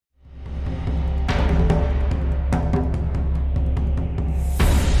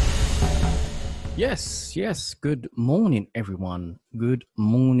Yes. Good morning, everyone. Good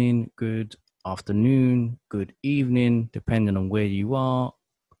morning, good afternoon, good evening, depending on where you are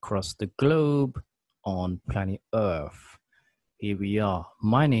across the globe on planet Earth. Here we are.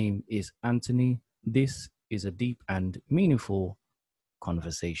 My name is Anthony. This is a deep and meaningful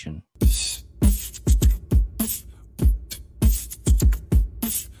conversation.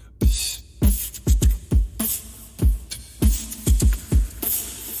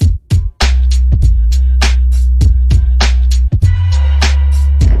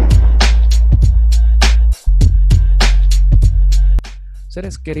 So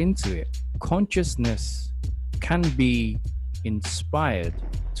let's get into it. Consciousness can be inspired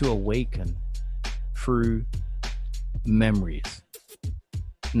to awaken through memories.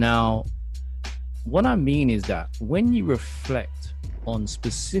 Now, what I mean is that when you reflect on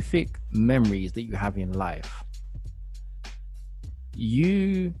specific memories that you have in life,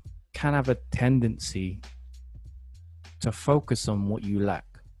 you can have a tendency to focus on what you lack.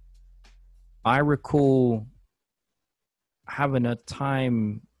 I recall having a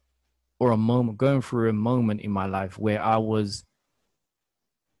time or a moment, going through a moment in my life where I was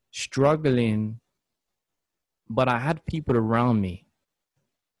struggling, but I had people around me.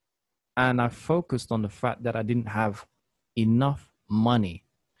 And I focused on the fact that I didn't have enough money.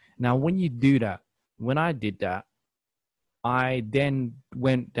 Now, when you do that, when I did that, I then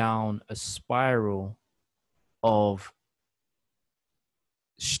went down a spiral of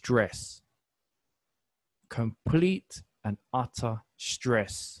stress, complete and utter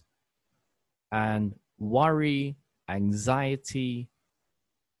stress and worry, anxiety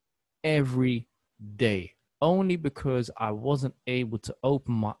every day, only because I wasn't able to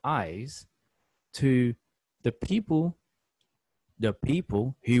open my eyes to the people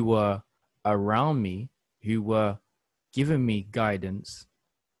who were around me, who were giving me guidance,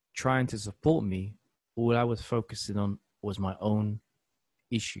 trying to support me. All I was focusing on was my own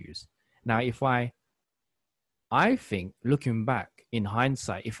issues. Now, if I think, looking back in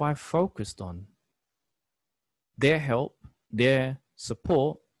hindsight, if I focused on their help, their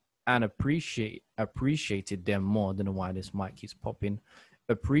support, and appreciated them more, I don't know why this mic keeps popping,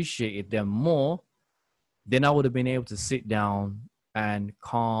 appreciated them more, then I would have been able to sit down and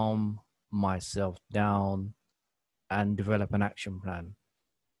calm myself down and develop an action plan.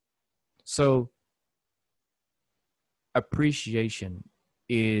 So appreciation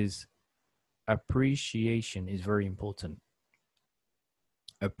is very important.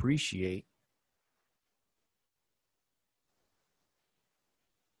 Appreciate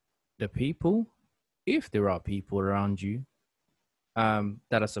the people, if there are people around you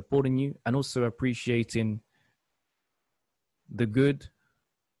that are supporting you, and also appreciating the good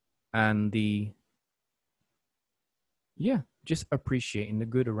and just appreciating the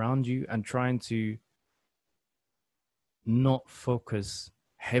good around you and trying to not focus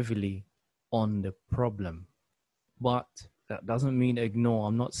heavily on the problem. But that doesn't mean ignore.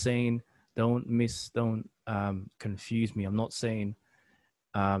 I'm not saying don't confuse me. I'm not saying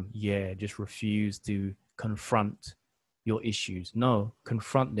just refuse to confront your issues. No,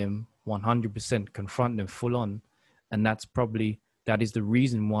 confront them 100%, confront them full on. And that is the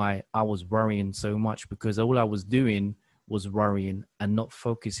reason why I was worrying so much, because all I was doing was worrying and not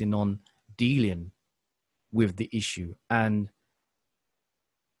focusing on dealing with the issue. And,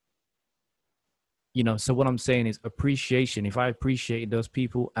 so what I'm saying is appreciation. If I appreciated those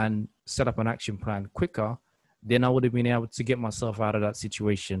people and set up an action plan quicker, then I would have been able to get myself out of that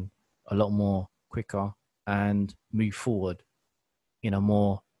situation a lot more quicker and move forward in a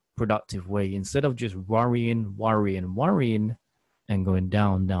more productive way. Instead of just worrying and going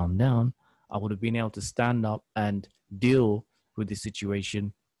down, I would have been able to stand up and deal with the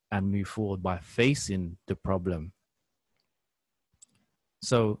situation and move forward by facing the problem.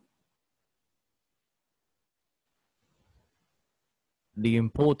 So the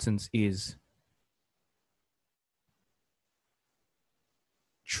importance is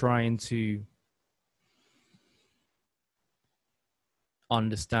trying to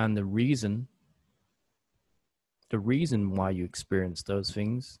understand the reason why you experience those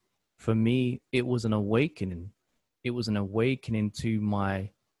things. For me, it was an awakening. It was an awakening to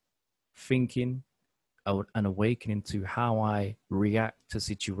my thinking, an awakening to how I react to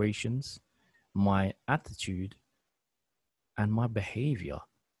situations, my attitude, and my behavior,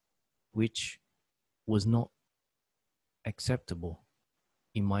 which was not acceptable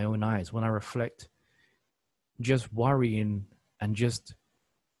in my own eyes. When I reflect, just worrying and just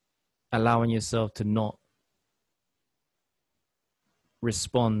allowing yourself to not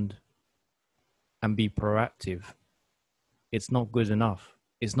respond and be proactive, it's not good enough.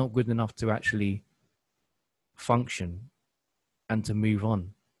 It's not good enough to actually function and to move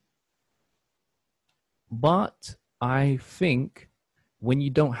on. But I think when you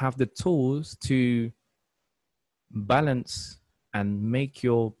don't have the tools to balance and make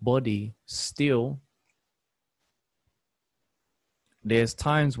your body still, there's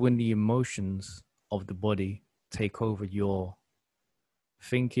times when the emotions of the body take over your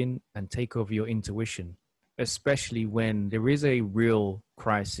thinking and take over your intuition, especially when there is a real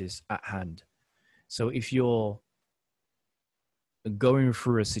crisis at hand. So if you're going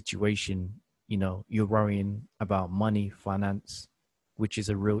through a situation, you know, you're worrying about money, finance, which is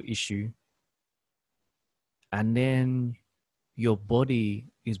a real issue, and then your body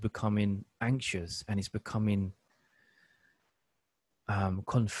is becoming anxious and it's becoming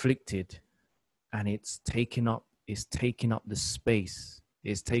conflicted, and it's taking up the space,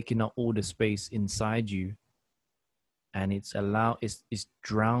 it's taking up all the space inside you, and it's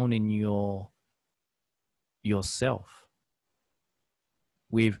drowning yourself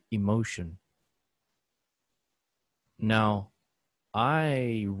with emotion. Now,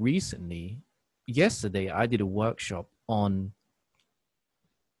 yesterday I did a workshop on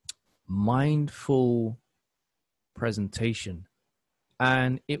mindful presentation,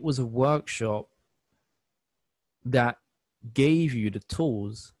 and it was a workshop that gave you the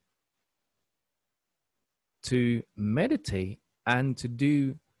tools to meditate and to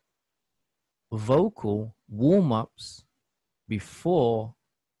do vocal warm-ups before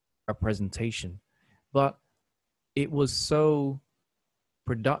a presentation. But it was so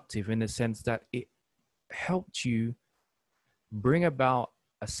productive in the sense that it helped you bring about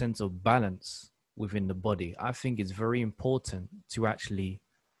a sense of balance within the body. I think it's very important to actually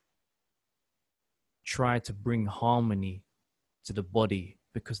try to bring harmony to the body,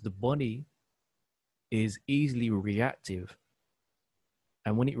 because the body is easily reactive,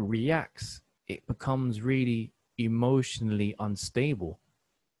 and when it reacts, it becomes really emotionally unstable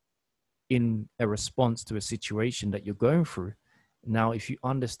in a response to a situation that you're going through. Now, if you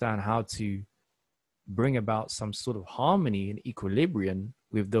understand how to bring about some sort of harmony and equilibrium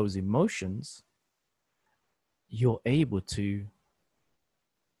with those emotions, you're able to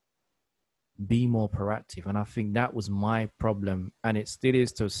be more proactive. And I think that was my problem, and it still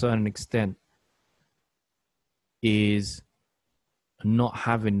is to a certain extent, is not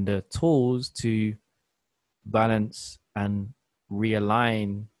having the tools to balance and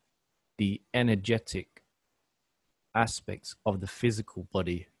realign the energetic aspects of the physical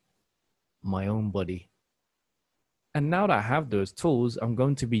body, my own body. And now that I have those tools, I'm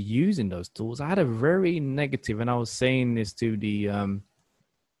going to be using those tools. I had a very negative, and I was saying this to the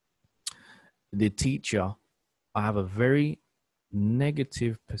teacher, I have a very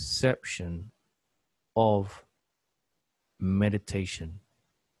negative perception of meditation.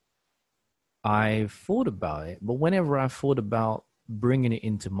 I've thought about it, but whenever I thought about bringing it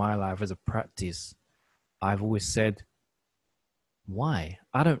into my life as a practice, I've always said, why?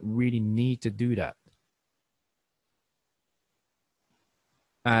 I don't really need to do that.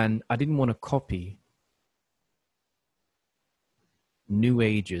 And I didn't want to copy New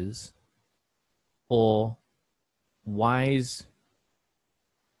Agers or wise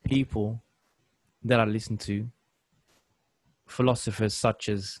people that I listen to, philosophers such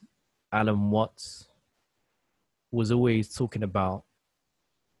as Alan Watts was always talking about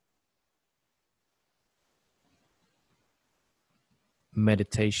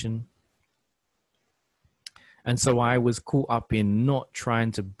meditation. And so I was caught up in not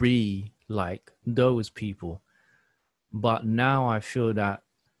trying to be like those people. But now I feel that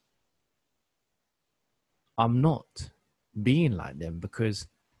I'm not being like them, because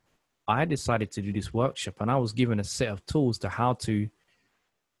I decided to do this workshop and I was given a set of tools to how to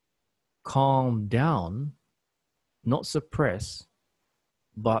calm down, not suppress,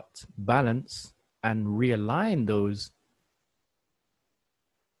 but balance and realign those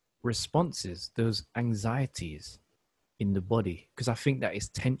responses, those anxieties in the body. Because I think that is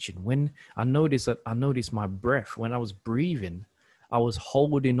tension. When I noticed my breath, when I was breathing, I was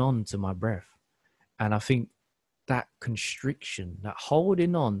holding on to my breath. And I think that constriction, that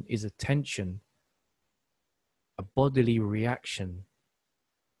holding on, is a tension, a bodily reaction.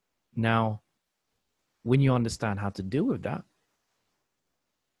 Now, when you understand how to deal with that,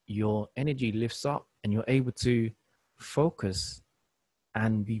 your energy lifts up and you're able to focus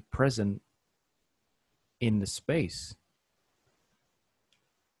and be present in the space.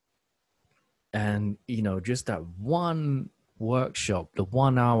 And, you know, just that one workshop, the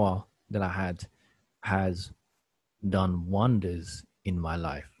 1 hour that I had, has done wonders in my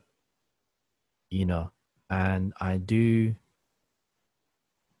life, you know. And I do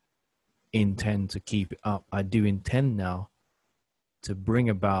intend to keep it up. I do intend now to bring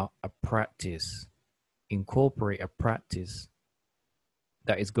about a practice, incorporate a practice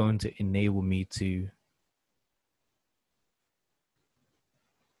that is going to enable me to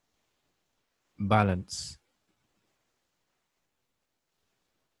balance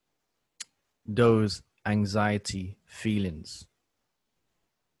those anxiety feelings,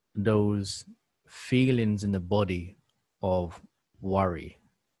 those feelings in the body of worry.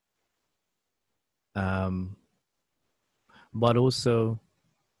 But also,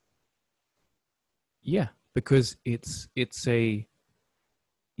 yeah, because it's a,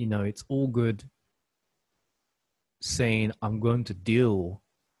 you know, it's all good saying I'm going to deal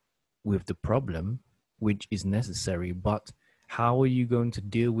with the problem, which is necessary, but how are you going to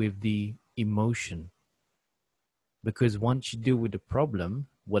deal with the emotion? Because once you deal with the problem,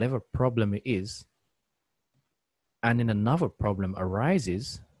 whatever problem it is, and then another problem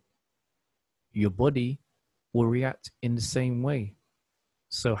arises, your body will react in the same way.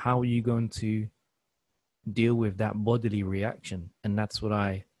 So how are you going to deal with that bodily reaction? And that's what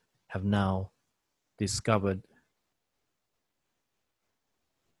I have now discovered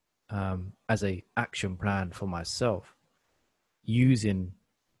as a action plan for myself, using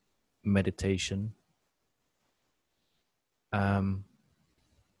meditation.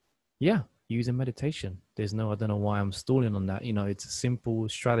 Yeah, using meditation. There's no, I don't know why I'm stalling on that. You know, it's a simple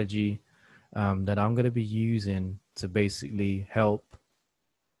strategy that I'm going to be using to basically help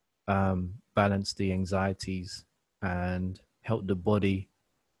balance the anxieties and help the body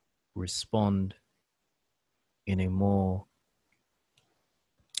respond in a more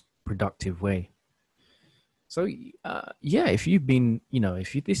productive way. So, yeah, if you've been, you know,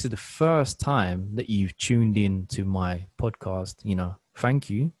 if you, this is the first time that you've tuned in to my podcast, you know, thank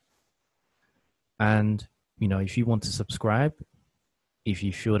you. And, you know, if you want to subscribe, if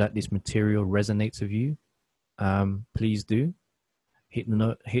you feel that this material resonates with you, please do hit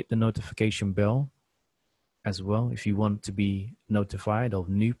the notification bell as well. If you want to be notified of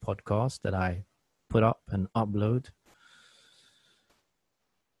new podcasts that I put up and upload.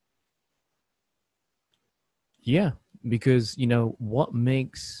 Yeah, because, you know, what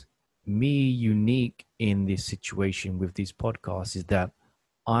makes me unique in this situation with these podcasts is that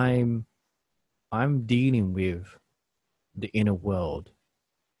I'm dealing with the inner world,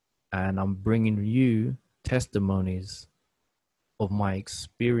 and I'm bringing you testimonies of my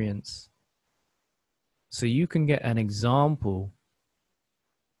experience so you can get an example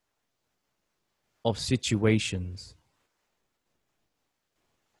of situations,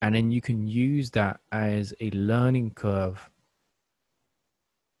 and then you can use that as a learning curve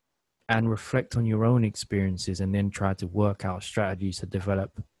and reflect on your own experiences, and then try to work out strategies to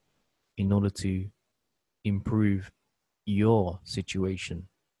develop in order to improve your situation.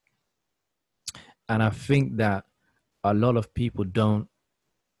 And I think that a lot of people don't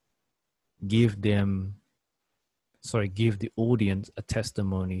give the audience a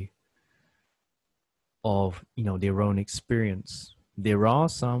testimony of, you know, their own experience. There are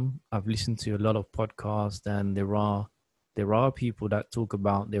some, I've listened to a lot of podcasts, and there are people that talk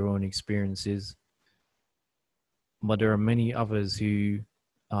about their own experiences, but there are many others who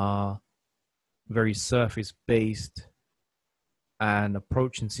are very surface based and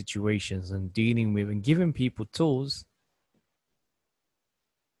approaching situations and dealing with and giving people tools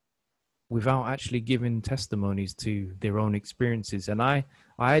without actually giving testimonies to their own experiences. And I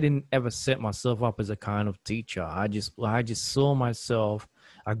didn't ever set myself up as a kind of teacher. I just saw myself,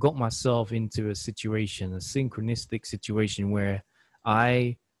 I got myself into a situation, a synchronistic situation where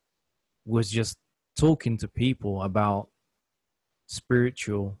I was just talking to people about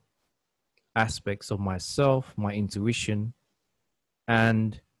spiritual aspects of myself, my intuition,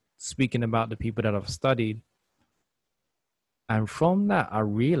 and speaking about the people that I've studied. And from that, I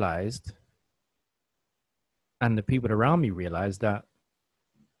realized, and the people around me realized, that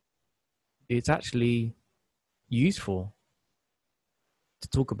it's actually useful to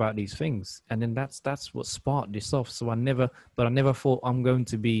talk about these things. And then that's what sparked this off. So I never thought I'm going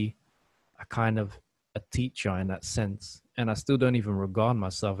to be a kind of a teacher in that sense. And I still don't even regard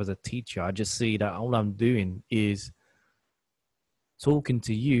myself as a teacher. I just see that all I'm doing is talking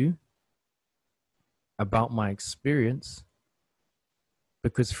to you about my experience,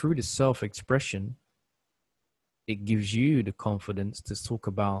 because through the self-expression, it gives you the confidence to talk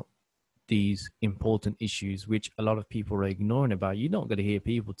about these important issues, which a lot of people are ignoring about. You're not going to hear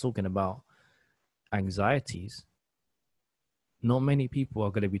people talking about anxieties. Not many people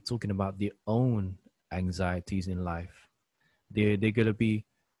are going to be talking about their own anxieties in life. They're going to be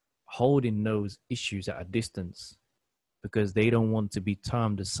holding those issues at a distance. because they don't want to be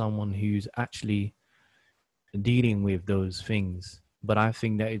termed as someone who's actually dealing with those things. But I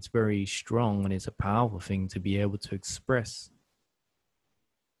think that it's very strong and it's a powerful thing to be able to express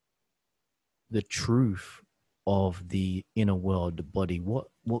the truth of the inner world, the body.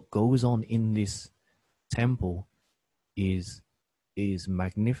 What goes on in this temple is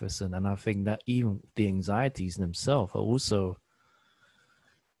magnificent. And I think that even the anxieties themselves are also,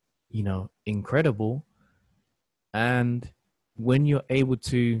 incredible. And when you're able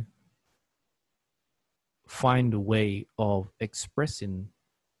to find a way of expressing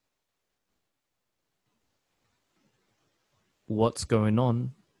what's going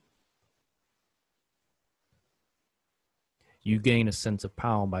on, you gain a sense of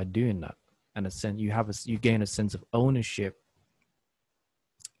power by doing that. And you gain a sense of ownership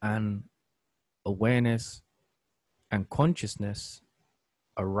and awareness, and consciousness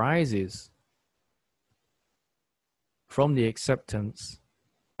arises from the acceptance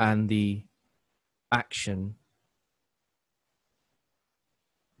and the action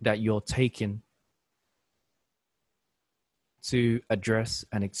that you're taking to address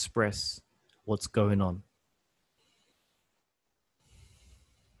and express what's going on.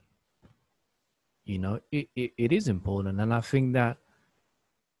 It is important. And I think that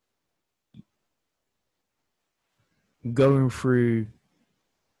going through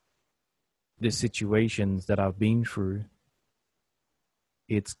the situations that I've been through,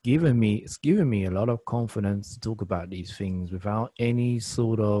 it's given me a lot of confidence to talk about these things without any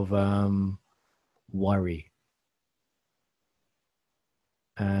sort of worry.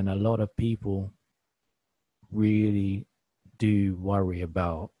 And a lot of people really do worry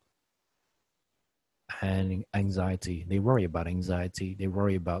about anxiety. They worry about anxiety. They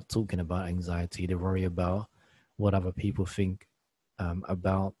worry about talking about anxiety. They worry about what other people think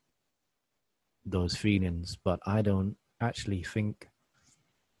about those feelings. But I don't actually think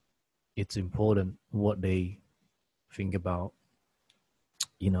it's important what they think about,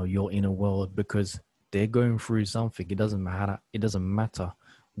 your inner world, because they're going through something. It doesn't matter. It doesn't matter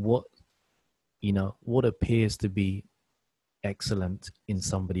what appears to be excellent in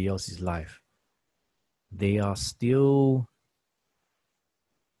somebody else's life. They are still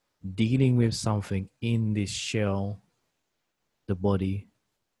dealing with something in this shell, the body,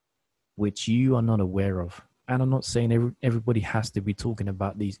 which you are not aware of. And I'm not saying everybody has to be talking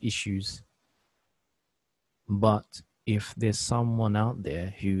about these issues, but if there's someone out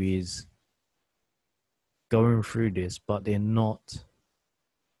there who is going through this, but they're not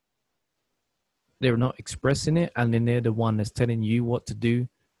expressing it, and then they're the one that's telling you what to do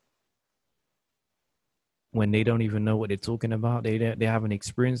when they don't even know what they're talking about. They haven't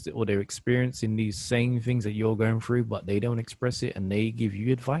experienced it, or they're experiencing these same things that you're going through, but they don't express it, and they give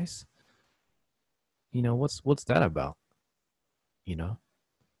you advice. What's that about?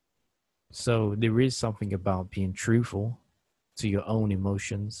 So there is something about being truthful to your own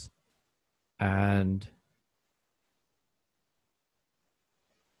emotions, and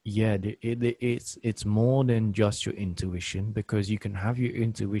yeah, it's more than just your intuition, because you can have your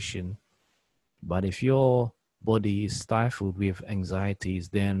intuition, but if your body is stifled with anxieties,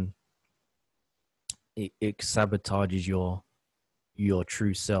 then it sabotages your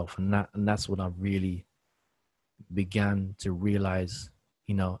true self. And that's what I really began to realize.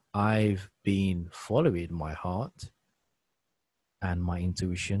 I've been following my heart and my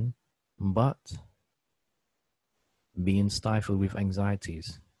intuition, but being stifled with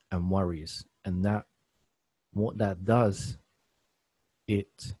anxieties and worries. And what that does,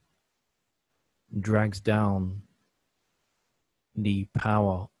 it drags down the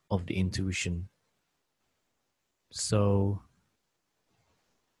power of the intuition. So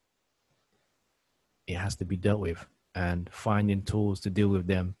it has to be dealt with, and finding tools to deal with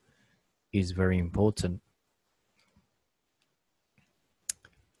them is very important.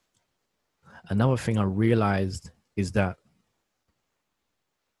 Another thing I realized is that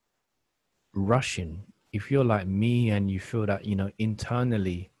rushing, if you're like me and you feel that,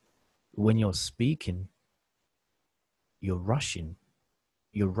 internally, when you're speaking, you're rushing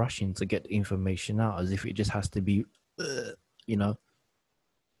to get the information out, as if it just has to be,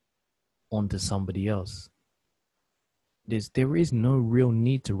 onto somebody else. There is no real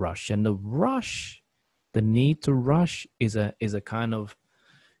need to rush. And the need to rush is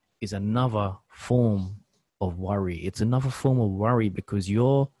another form of worry. It's another form of worry, because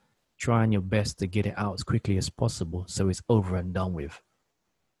you're trying your best to get it out as quickly as possible, so it's over and done with.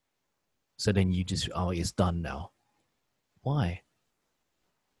 So then you just, it's done now. Why?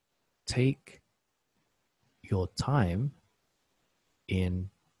 Take your time in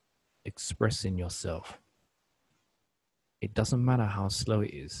expressing yourself. It doesn't matter how slow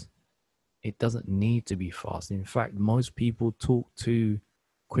it is. It doesn't need to be fast. In fact, most people talk too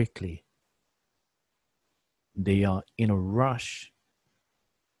quickly. They are in a rush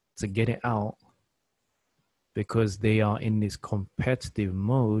to get it out because they are in this competitive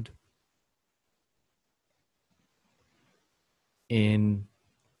mode in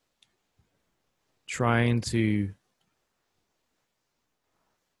trying to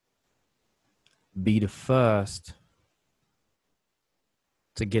be the first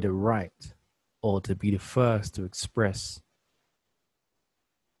to get it right, or to be the first to express,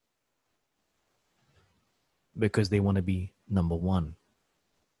 because they want to be number one.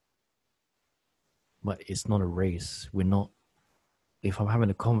 But it's not a race. We're not, if I'm having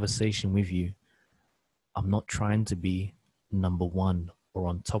a conversation with you, I'm not trying to be number one or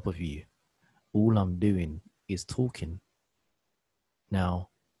on top of you. All I'm doing is talking. Now,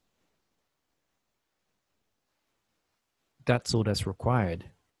 that's all that's required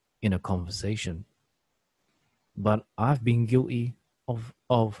in a conversation. But I've been guilty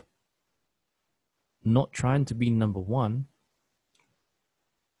of not trying to be number one,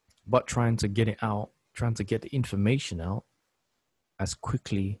 but trying to get it out, trying to get the information out as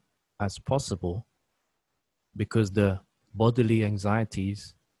quickly as possible, because the bodily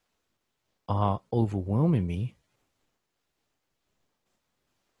anxieties are overwhelming me.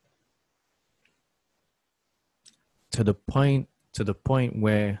 To the point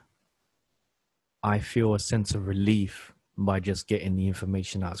where I feel a sense of relief by just getting the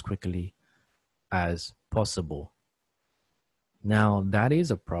information out as quickly as possible. Now, that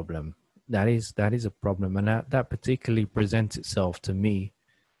is a problem. That is a problem. And that particularly presents itself to me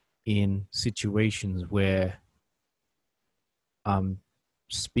in situations where I'm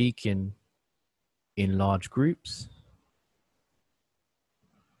speaking in large groups.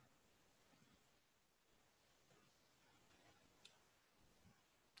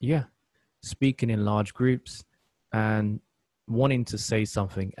 Yeah, speaking in large groups and wanting to say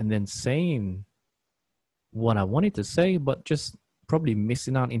something and then saying what I wanted to say, but just probably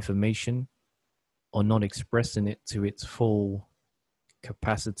missing out information or not expressing it to its full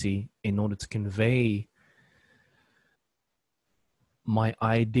capacity in order to convey my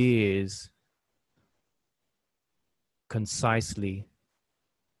ideas concisely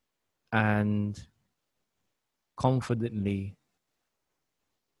and confidently,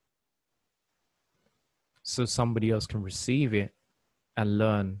 so somebody else can receive it and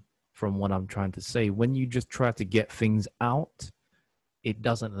learn from what I'm trying to say. When you just try to get things out, it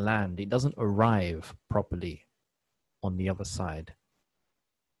doesn't land. It doesn't arrive properly on the other side.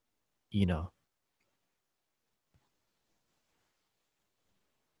 You know,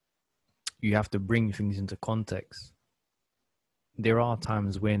 you have to bring things into context. There are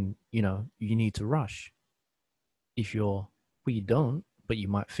times when, you know, you need to rush. Well, you don't, but you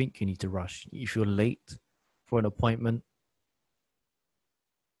might think you need to rush. If you're late for an appointment,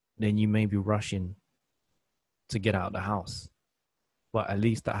 then you may be rushing to get out of the house. But at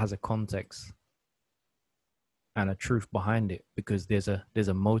least that has a context and a truth behind it, because there's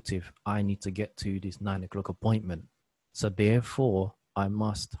a motive. I need to get to this 9 o'clock appointment, so therefore I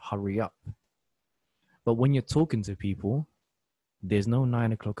must hurry up. But when you're talking to people, there's no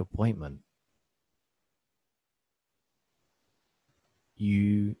 9 o'clock appointment.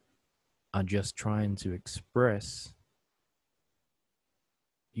 You are just trying to express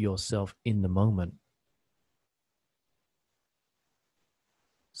yourself in the moment.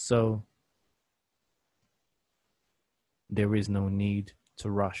 So there is no need to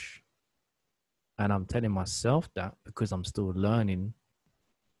rush. And I'm telling myself that because I'm still learning,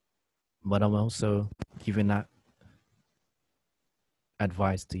 but I'm also giving that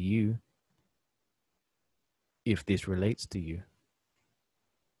advice to you if this relates to you.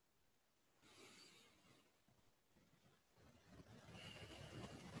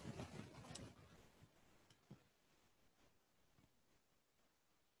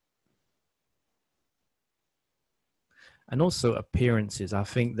 And also appearances. I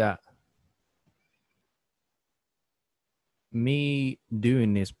think that me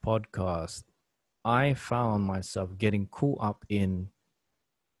doing this podcast, I found myself getting caught up in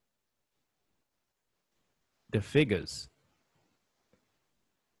the figures.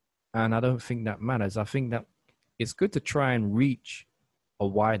 And I don't think that matters. I think that it's good to try and reach a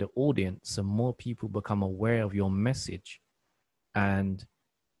wider audience so more people become aware of your message and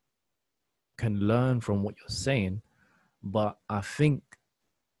can learn from what you're saying. But I think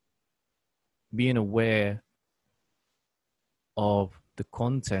being aware of the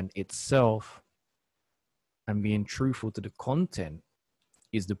content itself and being truthful to the content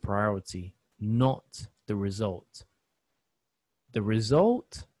is the priority, not the result. The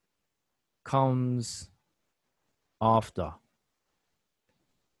result comes after,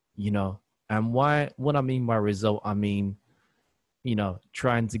 and what I mean by result, I mean,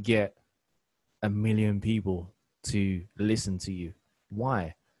 trying to get 1 million people to listen to you.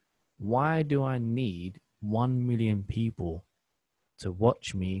 Why do I need 1 million people to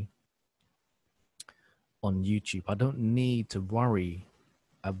watch me on YouTube? I don't need to worry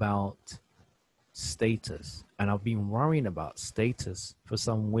about status. And I've been worrying about status for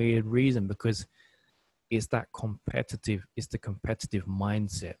some weird reason, because it's the competitive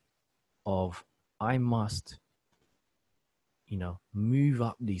mindset of I must, move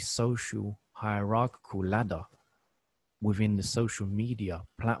up the social hierarchical ladder within the social media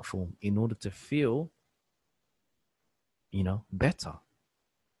platform in order to feel, better.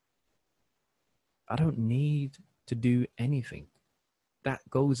 I don't need to do anything. That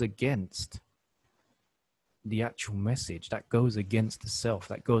goes against the actual message. That goes against the self.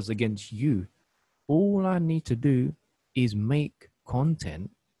 That goes against you. All I need to do is make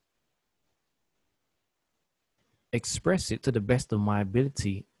content, express it to the best of my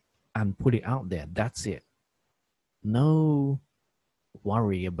ability, and put it out there. That's it. No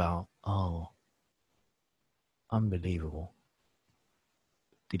worry about, unbelievable.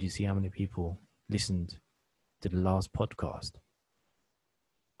 Did you see how many people listened to the last podcast?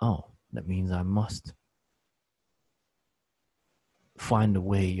 Oh, that means I must find a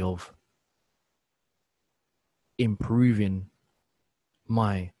way of improving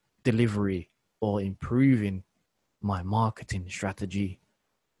my delivery or improving my marketing strategy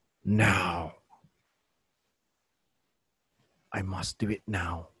now. I must do it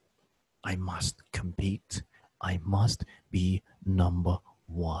now. I must compete. I must be number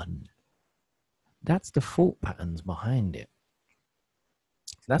one. That's the thought patterns behind it.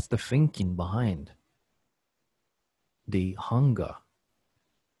 That's the thinking behind the hunger.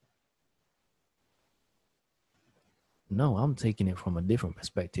 No, I'm taking it from a different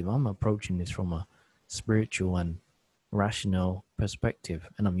perspective. I'm approaching this from a spiritual and rational perspective,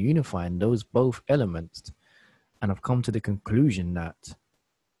 and I'm unifying those both elements. And I've come to the conclusion that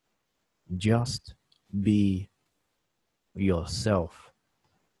just be yourself.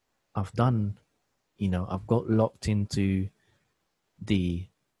 I've got locked into the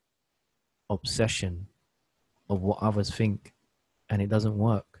obsession of what others think, and it doesn't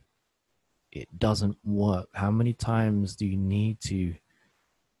work. It doesn't work. How many times do you need to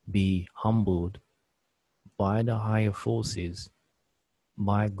be humbled by the higher forces,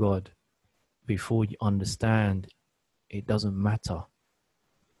 by God, before you understand it doesn't matter?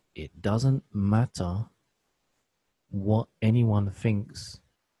 It doesn't matter what anyone thinks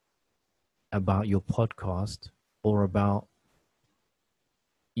about your podcast or about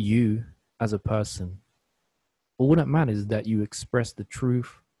you as a person. All that matters is that you express the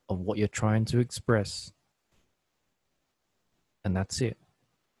truth of what you're trying to express. And that's it.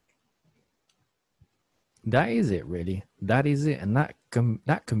 That is it, really. That is it. And that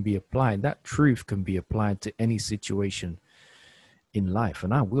can be applied. That truth can be applied to any situation in life.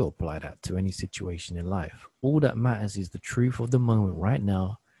 And I will apply that to any situation in life. All that matters is the truth of the moment right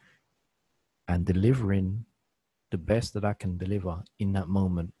now, and delivering the best that I can deliver in that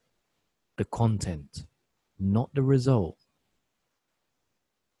moment. The content, not the result.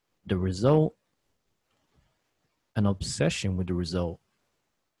 The result, an obsession with the result,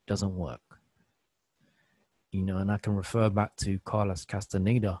 doesn't work. And I can refer back to Carlos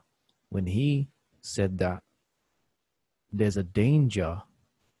Castaneda when he said that there's a danger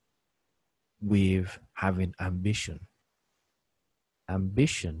with having ambition.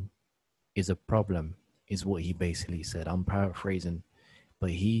 Ambition is a problem, is what he basically said. I'm paraphrasing, but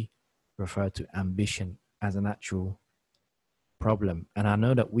he referred to ambition as an actual problem. And I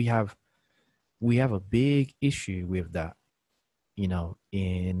know that we have a big issue with that,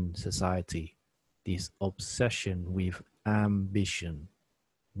 in society, this obsession with ambition.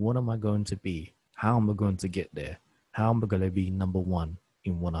 What am I going to be? How am I going to get there? How am I going to be number one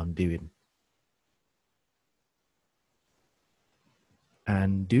in what I'm doing?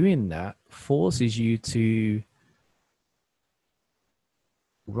 And doing that forces you to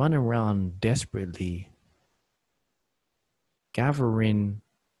run around desperately, gathering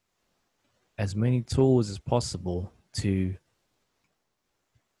as many tools as possible to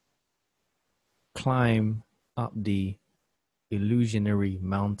climb up the illusionary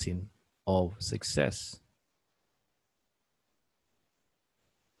mountain of success.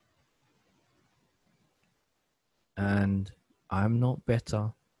 And I'm not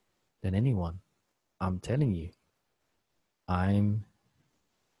better than anyone. I'm telling you, I'm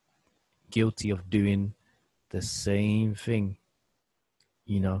guilty of doing the same thing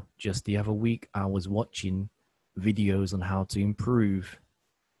Just the other week, I was watching videos on how to improve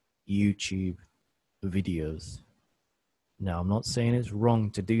YouTube videos. Now, I'm not saying it's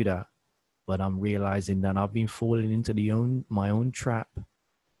wrong to do that, but I'm realizing that I've been falling into my own trap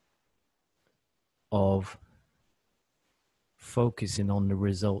of focusing on the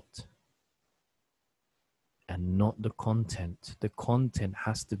result and not the content. The content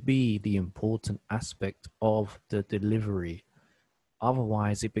has to be the important aspect of the delivery.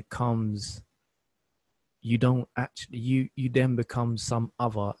 Otherwise, it becomes, you then become some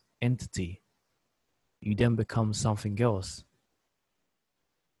other entity. You then become something else.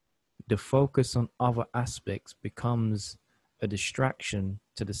 The focus on other aspects becomes a distraction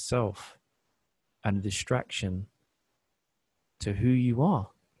to the self and a distraction to who you are.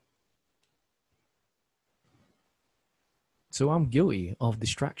 So I'm guilty of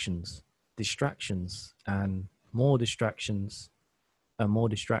distractions, and more distractions and more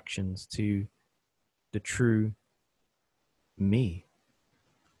distractions to the true me.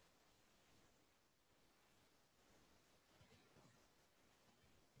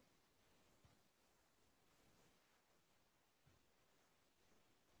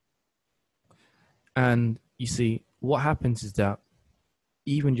 And you see, what happens is that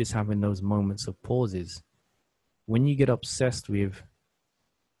even just having those moments of pauses, when you get obsessed with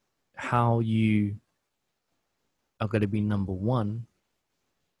how you are going to be number one,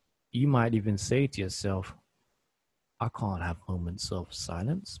 you might even say to yourself, I can't have moments of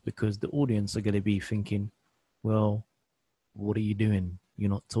silence, because the audience are going to be thinking, well, what are you doing?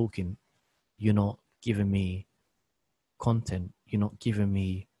 You're not talking. You're not giving me content. You're not giving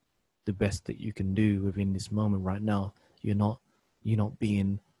me the best that you can do within this moment right now. You're not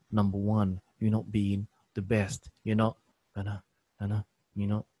being number one. You're not being the best. You're not, you're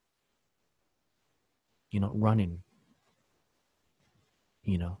not running.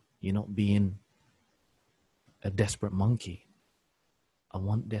 You're not being a desperate monkey. I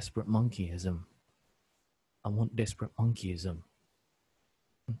want desperate monkeyism. I want desperate monkeyism.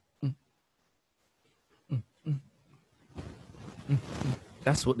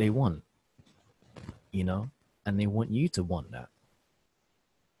 That's what they want, and they want you to want that.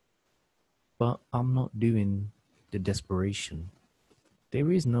 But I'm not doing the desperation.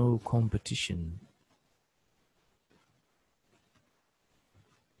 There is no competition.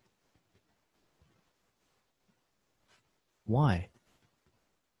 Why?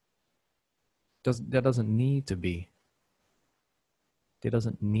 There doesn't need to be. There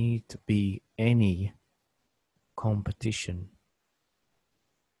doesn't need to be any competition.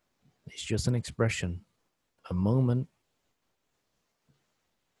 It's just an expression, a moment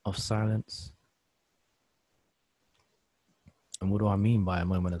of silence. And what do I mean by a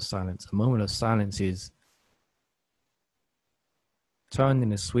moment of silence? A moment of silence is turning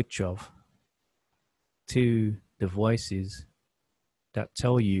the switch off to the voices that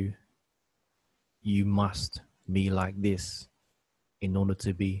tell you you must be like this in order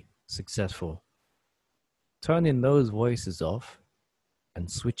to be successful. Turning those voices off and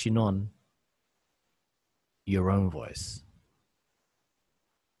switching on your own voice.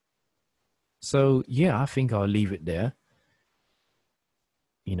 So yeah, I think I'll leave it there.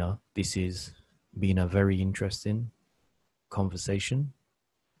 This has been a very interesting conversation.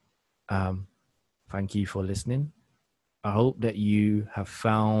 Thank you for listening. I hope that you have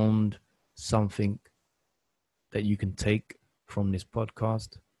found something that you can take from this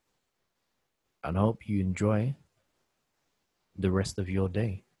podcast, and I hope you enjoy the rest of your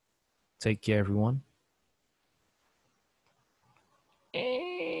day. Take care, everyone.